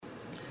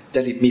จ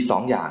ริตมี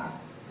2อย่าง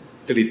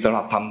จริตสำห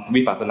รับทำ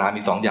วิปัสสนา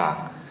มี2อย่าง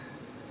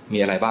มี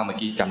อะไรบ้างเมื่อ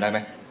กี้จำได้ไหม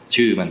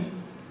ชื่อมัน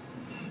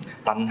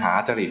ตัณหา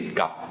จริต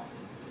กับ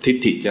ทิฏ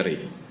ฐิจริต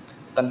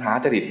ตัณหา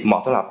จริตเหมา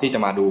ะสำหรับที่จะ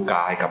มาดูก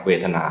ายกับเว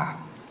ทนา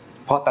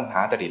เพราะตัณหา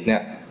จริตเนี่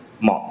ย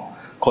เหมาะ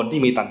คนที่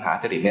มีตัณหา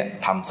จริตเนี่ย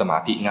ทำสมา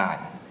ธิง่าย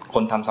ค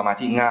นทำสมา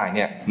ธิง่ายเ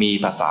นี่ยมี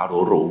ภาษา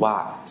หรูๆว่า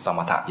สม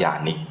ถญา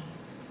ณิก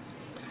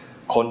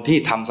คนที่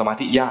ทำสมา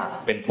ธิยาก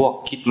เป็นพวก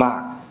คิดมา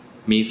ก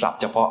มีศัพ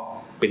ท์เฉพาะ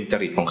เป็นจ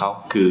ริตของเขา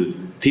คือ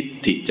ทิฏ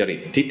ฐิจริต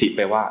ทิฏฐิแป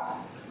ลว่า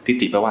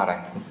อะไร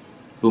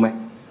รู้ไหม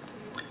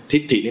ทิ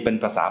ฏฐินี่เป็น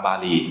ภาษาบา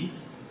ลี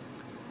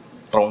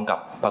ตรงกับ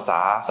ภาษา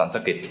สันส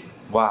กฤต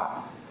ว่า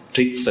ท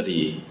ฤษ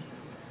ฎี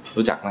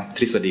รู้จักไหมท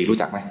ฤษฎีรู้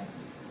จักไหม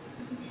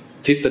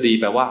ทฤษฎี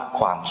แปลว่า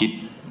ความคิด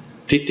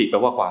ทิฏฐิแปล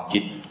ว่าความคิ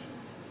ด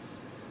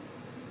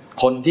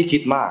คนที่คิ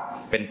ดมาก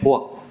เป็นพวก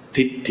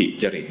ทิฏฐิ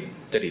จ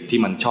ริตที่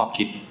มันชอบ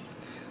คิด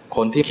ค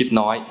นที่คิด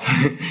น้อย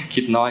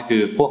คิดน้อยคื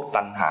อพวก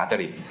ตัณหาจ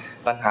ริต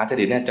ตัณหาจ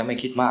ริตเนี่ยจะไม่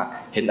คิดมาก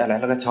เห็นอะไร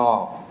แล้วก็ชอบ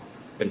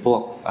เป็นพวก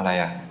อะไร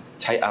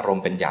ใช้อารม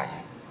ณ์เป็นใหญ่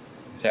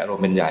ใช้อารม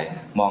ณ์เป็นใหญ่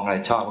มองอะไร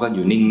ชอบก็อ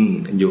ยู่นิ่ง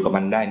อยู่กับ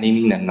มันได้นิ่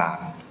งๆนาน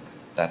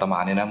ๆแต่อาตมา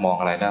เนี่ยนะมอง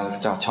อะไรแล้ว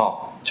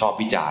ชอบ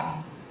วิจารณ์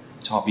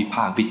ชอบวิพ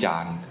ากษ์วิจา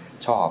รณ์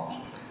ช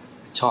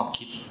อบ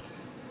คิด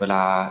เวล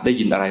าได้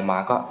ยินอะไรมา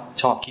ก็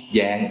ชอบคิดแ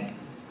ย้ง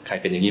ใคร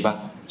เป็นอย่างนี้บ้าง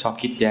ชอบ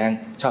คิดแย้ง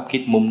ชอบคิ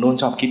ดมุมโน้น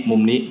ชอบคิดมุ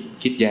มนี้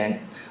คิดแย้ง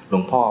หล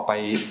วงพ่อ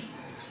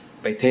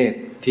ไปเทศ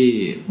ที่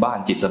บ้าน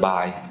จิตสบา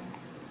ย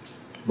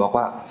บอก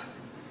ว่า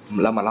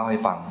แล้วมาเล่าให้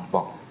ฟังบ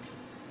อก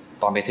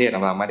ตอนไปเทศอา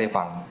ตมาไม่ได้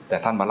ฟังแต่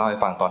ท่านมาเล่าให้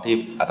ฟังตอนที่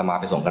อาตมา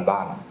ไปส่งกันบ้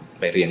าน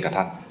ไปเรียนกับ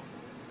ท่าน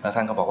แล้วท่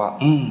านก็บอกว่า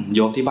โย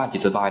มที่บ้านจิ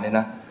ตสบายเนี่ย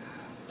นะ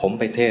ผม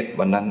ไปเทศ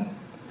วันนั้น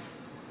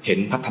เห็น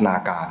พัฒนา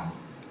การ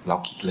เรา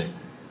คิดเลย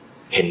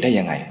เห็นได้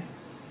ยังไง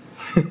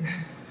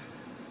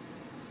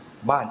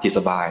บ้านจิตส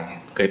บาย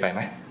เคยไปไห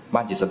มบ้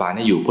านจิตสบายเ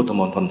นี่ยอยู่พุทธ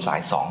มณฑลสา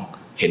ย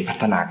2เห็นพั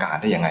ฒนาการ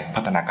ได้ยังไง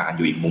พัฒนาการอ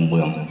ยู่อีกมุมเมื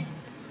องนึง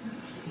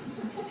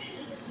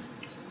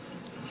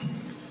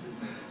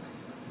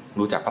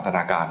รู้จักพัฒน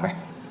าการไหม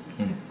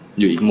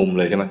อยู่อีกมุม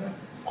เลยใช่ไหม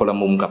คนละ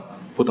มุมกับ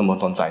พุทธมณ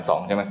ฑลสาย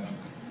2ใช่ไหม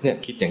เนี่ย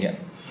คิดอย่างเงี้ย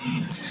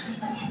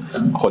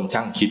คนช่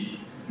างคิด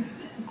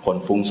คน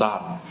ฟุ้งซ่า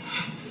น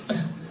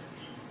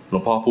หลว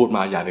งพ่อพูดม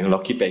าอย่างหนึ่งเร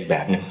าคิดไปอีกแบ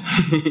บนึง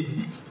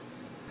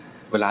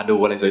เวลาดู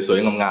อะไรสวย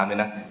ๆงามๆเนี่ย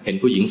นะเห็น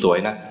ผู้หญิงสวย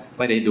นะไ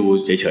ม่ได้ดู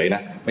เฉยๆน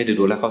ะไม่ได้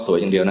ดูแล้วก็สวย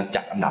อย่างเดียวนะ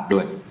จัดอันดับด้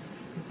วย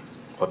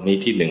คนนี้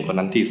ที่1คน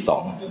นั้นที่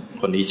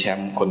2คนนี้แชม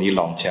ป์คนนี้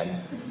รองแชมป์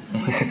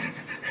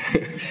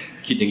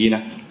คิดอย่างนี้น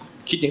ะ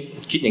คิด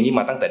อย่างนี้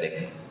มาตั้งแต่เด็ก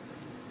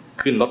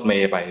ขึ้นรถเม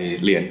ล์ไป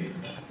เรียน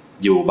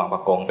อยู่บางป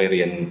ะกงไปเ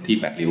รียนที่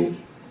8ริ้ว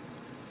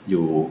อ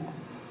ยู่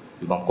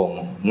บางปะกง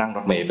นั่งร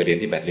ถเมล์ไปเรียน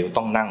ที่8ริ้ว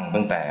ต้องนั่ง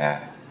ตั้งแต่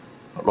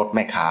รถแ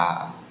ม่ค้า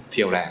เ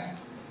ที่ยวแรก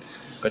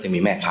ก็จะมี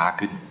แม่ค้า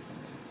ขึ้น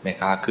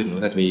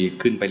ก็จะมี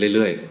ขึ้นไปเ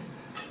รื่อย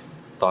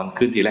ๆตอน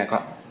ขึ้นทีแรกก็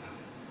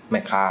แม่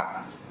ค้า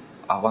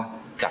เอาว่า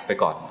จัดไป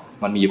ก่อน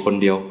มันมีอยู่คน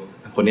เดียว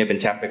คนนี้เป็น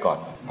แชมป์ไปก่อน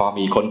พอ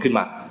มีคนขึ้นม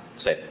า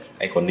เสร็จ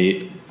ไอ้คนนี้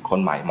คน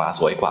ใหม่มา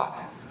สวยกว่า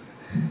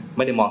ไ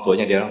ม่ได้มองสวยอ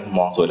ย่างเดียว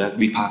มองสวยแล้ว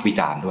วิพากษ์วิ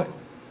จารณ์ด้วย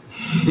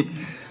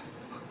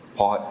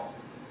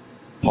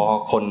พอ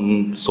คน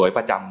สวยป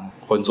ระ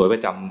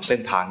จำเส้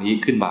นทางนี้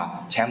ขึ้นมา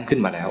แชมป์ขึ้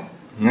นมาแล้ว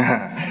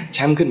แช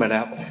มป์ขึ้นมาแล้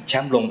วแช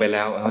มป์ลงไปแ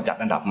ล้วเขาจัด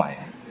อันดับใหม่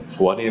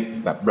หัวนี่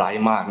แบบไร้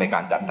มากในกา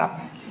รจัดอันดับ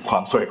ควา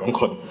มสวยของ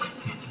คน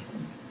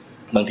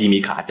บางทีมี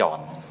ขาจร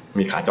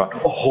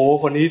โอ้โห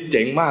คนนี้เ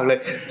จ๋งมากเลย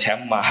แชม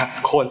ป์มา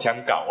โค่นแชม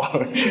ป์เก่า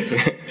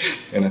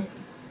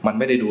มัน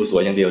ไม่ได้ดูสว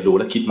ยอย่างเดียวดู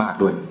แล้วคิดมาก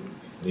ด้วย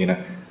นี่นะ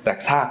แต่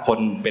ถ้าคน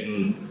เป็น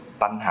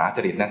ตัณหาจ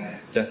ริตนะ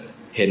จะ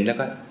เห็นแล้ว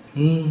ก็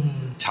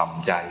ฉ่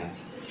ำใจ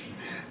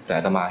แต่อ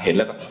าตมาเห็นแ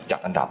ล้วก็จัด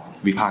อันดับ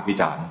วิพากษ์วิ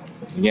จารณ์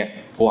อย่างเงี้ย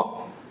พวก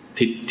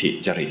ทิฏฐิ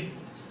จริต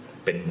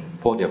เป็น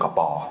พวกเดียวกับ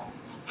ปอ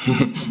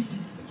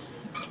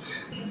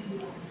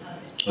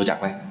รู้จัก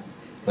ไหม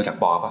รู้จัก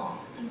ปอป่ะ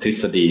ทฤ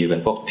ษฎีเป็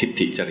นพวกทิฏ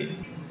ฐิจริต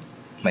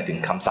หมายถึง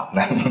คำศัพท์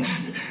นะ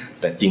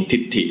แต่จริงทิ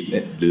ฏฐิ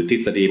หรือทฤ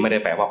ษฎีไม่ได้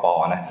แปลว่าปอ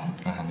นะ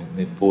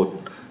นี่พูด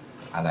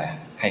อะไร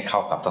ให้เข้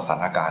ากับสถา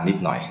นการณ์นิด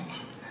หน่อย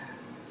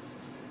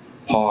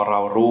พอเรา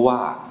รู้ว่า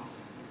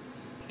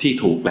ที่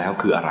ถูกแล้ว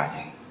คืออะไร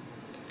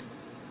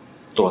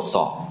ตรวจส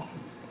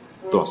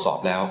อบ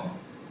แล้ว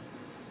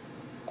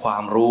ควา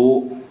มรู้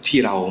ที่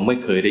เราไม่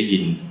เคยได้ยิ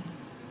น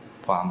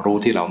ความรู้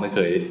ที่เราไม่เ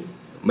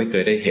ค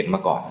ยได้เห็นม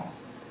าก่อน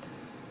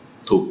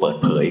ถูกเปิด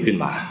เผยขึ้น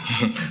มา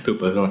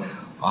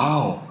อ้า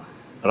ว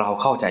เรา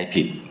เข้าใจ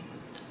ผิด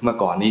เมื่อ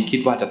ก่อนนี้คิด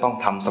ว่าจะต้อง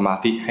ทำสมา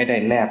ธิให้ได้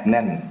แนบแ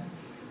น่น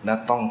และ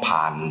ต้อง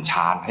ผ่านฌ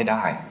านให้ไ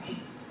ด้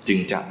จึง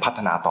จะพัฒ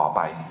นาต่อไป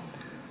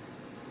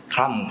ค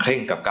ร่ำเคร่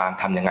งกับการ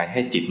ทำยังไงใ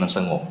ห้จิตมันส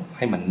งบใ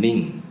ห้มันนิ่ง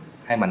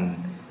ให้มัน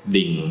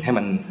ดิ่งให้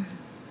มัน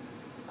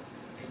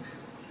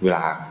เว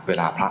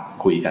ลาพระ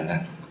คุยกั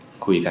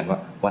นว่า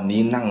วันนี้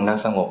นั่งแล้ว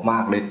สงบมา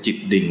กเลยจิต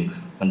ดิ่ง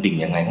มันดิ่ง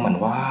ยังไงของมัน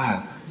ว่า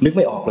นึกไ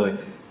ม่ออกเลย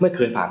ไม่เค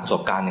ยผ่านประส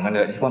บการณ์อย่างนั้นเ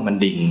ลยที่ว่ามัน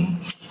ดิ่ง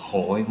โห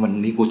ยมัน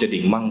นี่กูจะ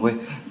ดิ่งมั่งเว้ย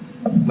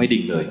ไม่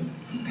ดิ่งเลย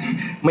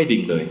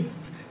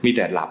มีแ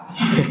ต่หลับ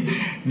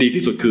ดี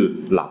ที่สุดคือ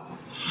หลับ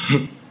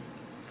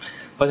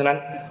เพราะฉะนั้น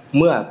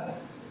เมื่อ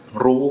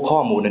รู้ข้อ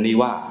มูลอันนี้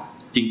ว่า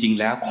จริงๆ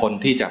แล้วคน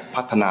ที่จะ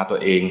พัฒนาตัว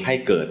เองให้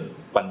เกิด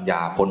ปัญญ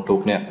าพ้นทุก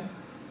ข์เนี่ย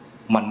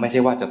มันไม่ใช่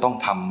ว่าจะต้อง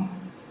ท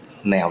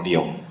ำแนวเดีย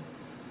ว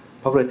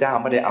พระพุทธเจ้า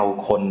ไม่ได้เอา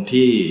คน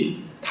ที่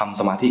ทำ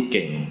สมาธิเ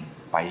ก่ง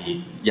ไป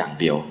อย่าง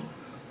เดียว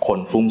คน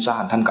ฟุ้งซ่า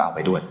นท่านก็เอาไป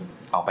ด้วย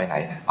เอาไปไหน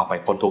เอาไป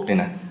พ้นทุกข์เนี่ย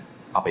นะ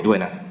เอาไปด้วย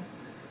นะ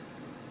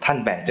ท่าน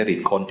แบ่งจริต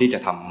คนที่จะ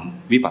ท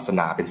ำวิปัสส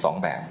นาเป็นสอง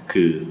แบบ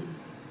คือ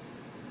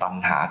ตัณ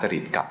หาจริ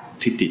ตกับ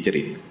ทิฏฐิจ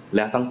ริตแ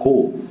ล้วทั้งคู่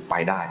ไป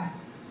ได้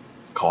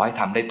ขอให้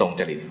ทำได้ตรง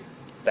จริต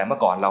แต่เมื่อ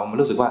ก่อนเรา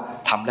รู้สึกว่า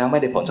ทำแล้วไม่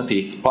ได้ผลสักที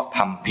เพราะท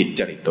ำผิด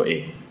จริตตัวเอ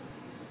ง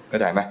เข้า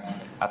ใจไหม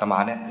อาตมา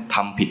เนี่ยท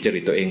ำผิดจริ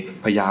ตตัวเอง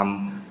พยายาม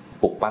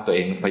ปลุกปั้นตัวเอ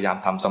งพยายาม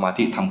ทำสมา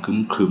ธิทำ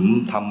ขึม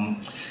ท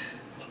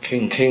ำเ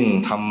ข่ง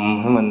ท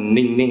ำให้มัน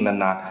นิ่ง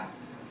นาน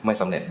ๆไม่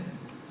สำเร็จ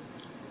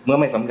เมื่อ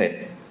ไม่สำเร็จ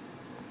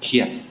เครี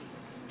ย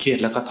ด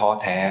แล้วก็ท้อ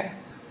แท้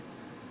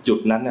จุด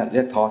นั้นเนี่ยเรี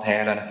ยกท้อแท้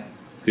แล้วนะ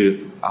คือ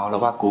เอาแล้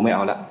วว่ากูไม่เอ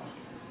าละ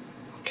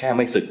แค่ไ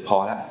ม่สึกพอ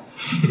แล้ว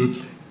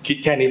คิด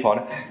แค่นี้พอแ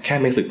ล้วแค่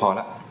ไม่สึกพอแ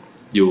ล้ว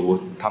อยู่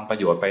ทำประ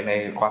โยชน์ไปใน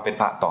ความเป็น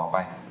พระต่อไป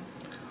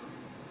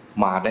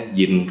มาได้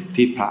ยิน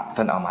ที่พระ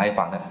ท่านเอามาให้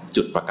ฟังนะ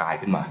จุดประกาย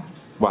ขึ้นมา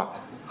ว่า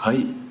เฮ้ย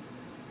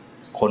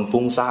คน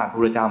ฟุ้งซ่านพระ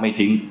พุทธเจ้าไม่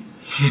ทิ้ง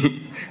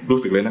รู้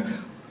สึกเลยนะ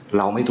เ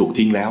ราไม่ถูก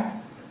ทิ้งแล้ว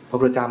พระ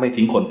พุทธเจ้าไม่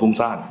ทิ้งคนฟุ้ง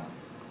ซ่าน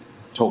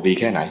โชคดี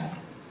แค่ไหน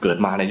เกิด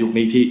มาในยุค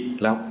นี้ที่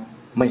แล้ว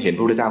ไม่เห็นพ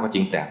ระพุทธเจ้าก็จ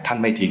ริงแต่ท่าน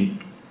ไม่ทิ้ง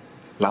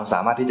เราสา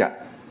มารถที่จะ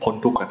พ้น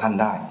ทุกข์กับท่าน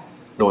ได้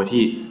โดย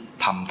ที่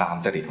ทำตาม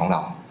จริตของเร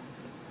า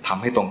ท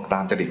ำให้ตรงตา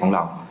มจริตของเร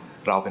า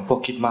เราเป็นพวก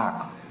คิดมาก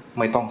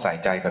ไม่ต้องใส่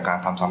ใจกับการ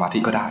ทำสมาธิ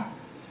ก็ได้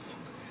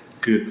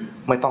คือ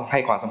ไม่ต้องให้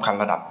ความสำคัญ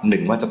ระดับหนึ่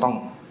งว่าจะต้อง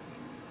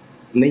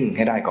นิ่งใ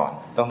ห้ได้ก่อน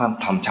ต้อง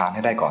ทำฌานใ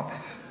ห้ได้ก่อน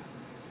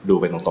ดู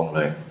ไปตรงๆเ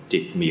ลยจิ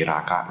ตมีรา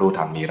คะรู้ธ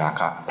รรมมีรา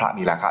คะพระ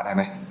มีราคะได้ไ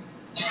หม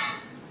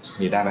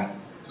มีได้ไหม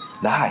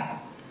ได้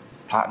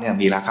พระเนี่ย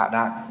มีราคะไ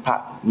ด้พระ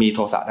มีโท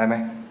สะได้ไหม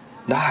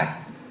ได้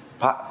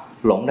พระ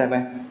หลงได้ไหม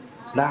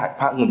ได้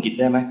พระหงุดหงิด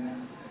ได้ไหม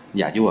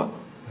อย่ายั่ว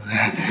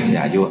อ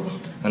ย่ายั่ว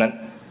เพราะนั้น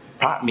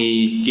พระมี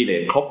กิเล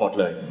สครบหมด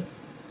เลย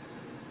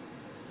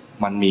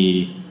มันมี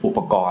อุป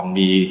กรณ์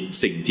มี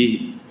สิ่งที่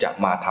จะ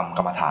มาทำก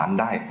รรมฐาน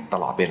ได้ต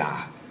ลอดเวลา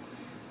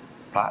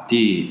พระ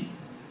ที่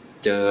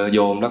เจอโย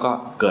มแล้วก็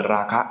เกิดร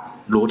าคะ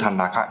รู้ทัน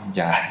ราคะอ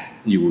ย่า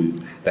อยู่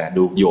แต่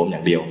ดูโยมอย่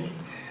างเดียว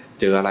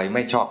เจออะไรไ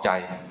ม่ชอบใจ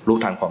รู้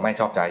ทันความไม่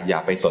ชอบใจอย่า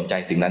ไปสนใจ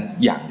สิ่งนั้น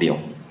อย่างเดียว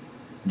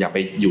อย่าไป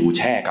อยู่แ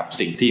ช่กับ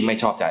สิ่งที่ไม่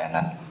ชอบใจอัน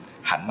นั้น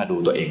หันมาดู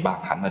ตัวเองบ้าง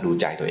หันมาดู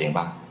ใจตัวเอง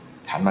บ้าง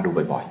หันมาดู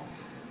บ่อย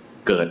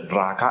ๆเกิด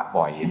ราคะ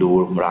บ่อยดู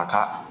ราค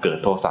ะเกิด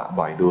โทสะ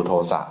บ่อยดูโท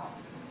สะ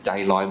ใจ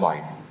ลอยบ่อย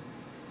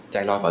ใจ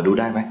ลอยบ่อยดู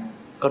ได้ไหม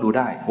ก็ดูไ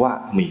ด้ว่า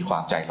มีควา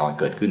มใจลอย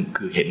เกิดขึ้น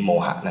คือเห็นโม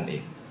หะนั่นเอ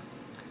ง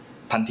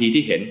ทันที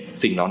ที่เห็น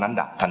สิ่งเหล่านั้น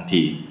ดับทัน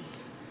ที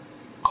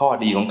ข้อ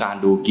ดีของการ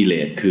ดูกิเล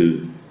สคือ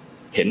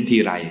เห็นที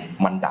ไร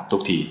มันดับทุ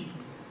กที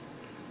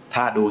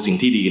ถ้าดูสิ่ง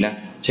ที่ดีนะ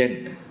เช่น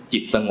จิ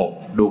ตสงบ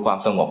ดูความ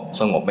ส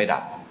งบไม่ดั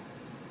บ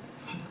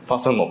เพราะ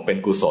สงบเป็น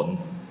กุศล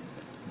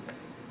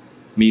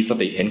มีส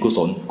ติเห็นกุ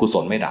ศ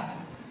ลไม่ดับ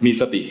มี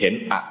สติเห็น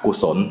อกุ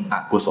ศ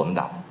ล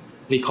ดับ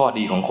นี่ข้อ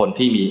ดีของคน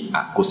ที่มีอ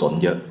กุศล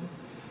เยอะ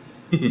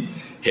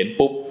เห็น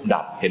ปุ๊บ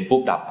ดับเห็นปุ๊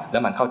บดับแล้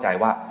วมันเข้าใจ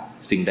ว่า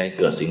สิ่งใด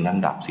เกิดสิ่งนั้น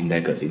ดับสิ่งใด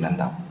เกิดสิ่งนั้น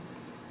ดับ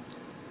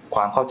ค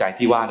วามเข้าใจ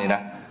ที่ว่าเนี่ยน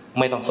ะ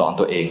ไม่ต้องสอน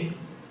ตัวเอง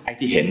ไอ้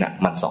ที่เห็นน่ะ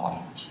มันสอน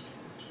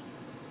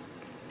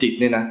จิต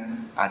เนี่ยนะ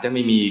อาจจะไ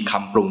ม่มีค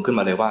ำปรุงขึ้น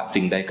มาเลยว่า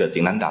สิ่งใดเกิด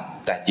สิ่งนั้นดับ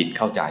แต่จิตเ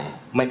ข้าใจ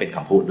ไม่เป็นค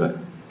ำพูดด้วย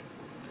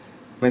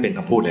ไม่เป็นค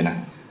ำพูดเลยนะ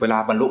เวลา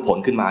บรรลุผล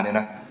ขึ้นมาเนี่ย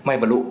นะไม่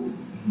บรรลุ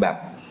แบบ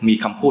มี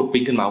คำพูด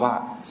ปิ้งขึ้นมาว่า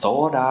โส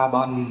ดา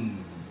บัน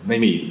ไม่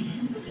มี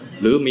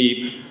หรือมี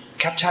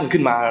แคปชั่น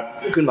ขึ้นมา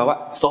ว่า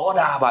โส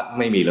ดาบัน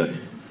ไม่มีเลย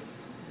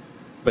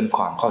เป็นค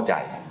วามเข้าใจ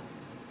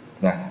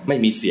นะไม่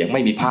มีเสียงไ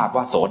ม่มีภาพ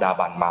ว่าโสดา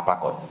บันมาปรา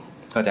กฏ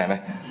เข้าใจไหม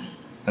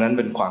เพราะนั้นเ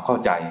ป็นความเข้า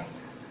ใจ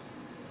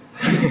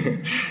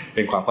เ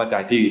ป็นความเข้าใจ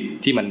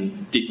ที่มัน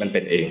จิตมันเ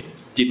ป็นเอง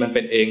จิตมันเ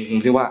ป็นเอง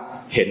ที่ว่า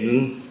เห็น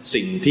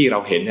สิ่งที่เรา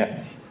เห็นเนี่ย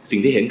สิ่ง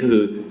ที่เห็นคื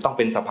อต้องเ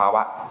ป็นสภาว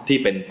ะที่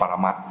เป็นปร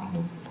มัตถ์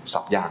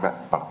สับยากแล้ว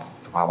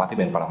สภาวะที่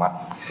เป็นปรมัตถ์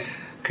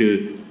คือ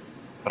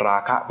รา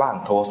คะบ้าง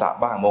โทสะ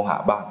บ้างโมหะ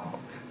บ้าง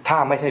ถ้า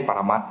ไม่ใช่ปร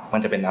มัตถ์มัน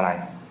จะเป็นอะไร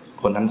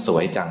คนนั้นสว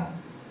ยจัง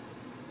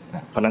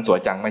คนนั้นสวย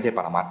จังไม่ใช่ป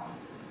รมัตถ์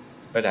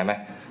เข้าใจไหม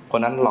คน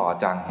นั้นหล่อ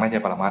จังไม่ใช่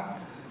ปรมัตถ์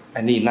ไ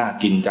อ้นี่น่า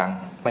กินจัง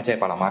ไม่ใช่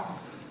ปรมัตถ์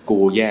กู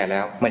แย่แล้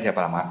วไม่ใช่ป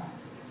รมัตถ์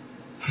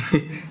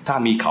ถ้า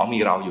มีเขามี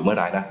เราอยู่เมื่อไ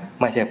หร่นะ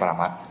ไม่ใช่ปร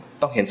มัตถ์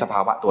ต้องเห็นสภ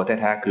าวะตัวแ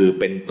ท้ๆคือ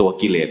เป็นตัว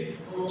กิเลส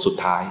สุด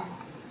ท้าย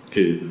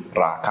คือ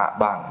ราคะ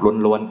บ้าง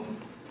ล้วน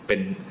ๆเป็น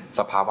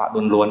สภาวะ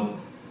ล้วน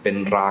ๆเป็น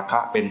ราคะ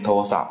เป็นโท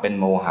สะเป็น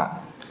โมหะ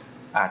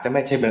อาจจะไ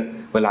ม่ใช่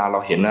เวลาเรา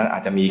เห็นนั้นอา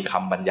จจะมีค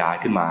ำบรรยาย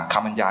ขึ้นมาค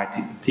ำบรรยาย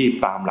ที่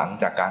ตามหลัง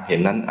จากการเห็น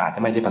นั้นอาจจ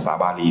ะไม่ใช่ภาษา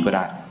บาลีก็ไ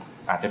ด้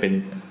อาจจะเป็น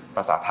ภ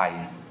าษาไทย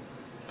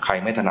ใคร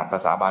ไม่ถนัดภ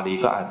าษาบาลี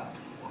ก็อาจ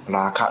ร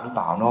าคะหรือเป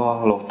ล่าเนาะ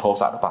โท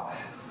สะหรือเปล่า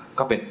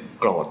ก็เป็น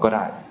โกรธก็ไ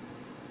ด้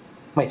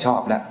ไม่ชอ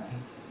บแล้ว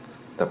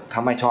แต่ถ้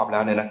าไม่ชอบแล้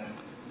วเนี่ยนะ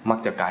มัก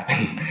จะกลายเป็น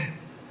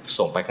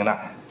ส่งไปข้างหน้า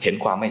เห็น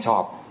ความไม่ชอ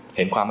บเ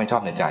ห็นความไม่ชอ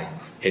บในใจ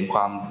เห็นคว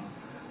าม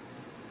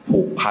ผู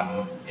กพัน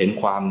เห็น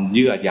ความเ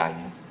ยื่อใย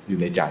อ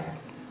ยู่ในใจ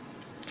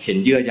เห็น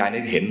เยื่อใย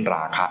นี่เห็นร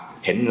าคะ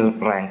เห็น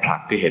แรงผลัก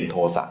คือเห็นโท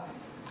สะ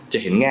จะ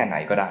เห็นแง่ไหน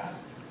ก็ได้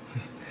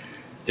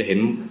จะเห็น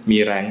มี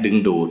แรงดึง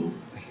ดูด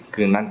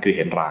คือนั่นคือเ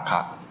ห็นราคะ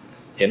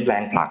เห็นแร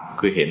งผลัก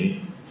คือเห็น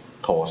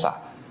โทสะ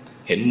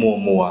เห็นมั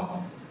ว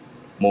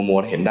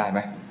เห็นได้ไหม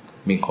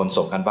มีคน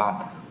ส่งกันบ้าน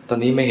ตอน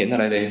นี้ไม่เห็นอะ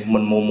ไรเลยมั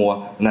นมัว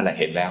นั่นแหละ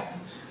เห็นแล้ว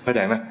เข้าใจ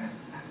ไหม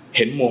เ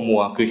ห็นมั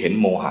วคือเห็น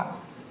โมหะ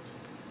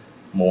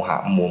มัว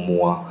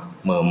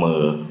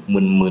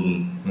มึน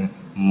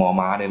มอ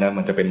ม้าเนี่ยนะ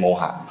มันจะเป็นโม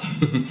หะ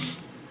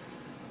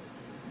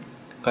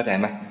เข้าใจ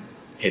ไหม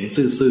เห็น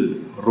ซื่อ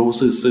รู้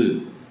ซื่อ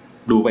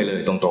ดูไปเลย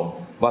ตรง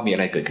ๆว่ามีอะ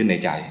ไรเกิดขึ้นใน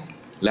ใจ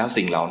แล้ว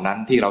สิ่งเหล่านั้น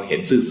ที่เราเห็น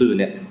ซื่อ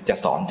เนี่ยจะ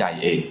สอนใจ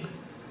เอง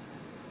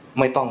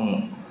ไม่ต้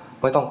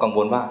องกังว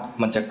ลว่า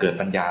มันจะเกิด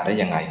ปัญญาได้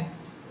ยังไง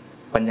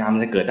ปัญญามัน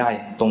จะเกิดได้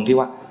ตรงที่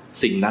ว่า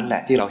สิ่งนั้นแหล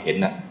ะที่เราเห็น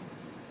น่ะ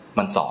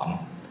มันสอน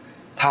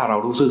ถ้าเรา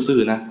รู้ซื่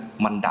อนะ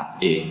มันดับ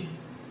เอง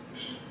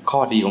ข้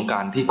อดีของก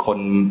ารที่คน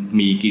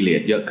มีกิเล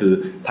สเยอะคือ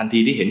ทันที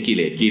ที่เห็นกิ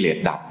เลส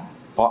ดับ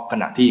เพราะข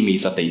ณะที่มี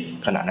สติ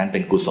ขณะนั้นเป็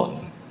นกุศล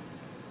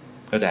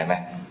เข้าใจไหม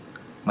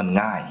มัน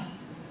ง่าย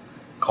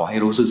ขอให้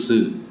รู้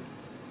ซื่อ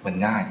มัน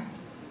ง่าย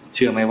เ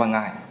ชื่อไหมว่า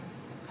ง่าย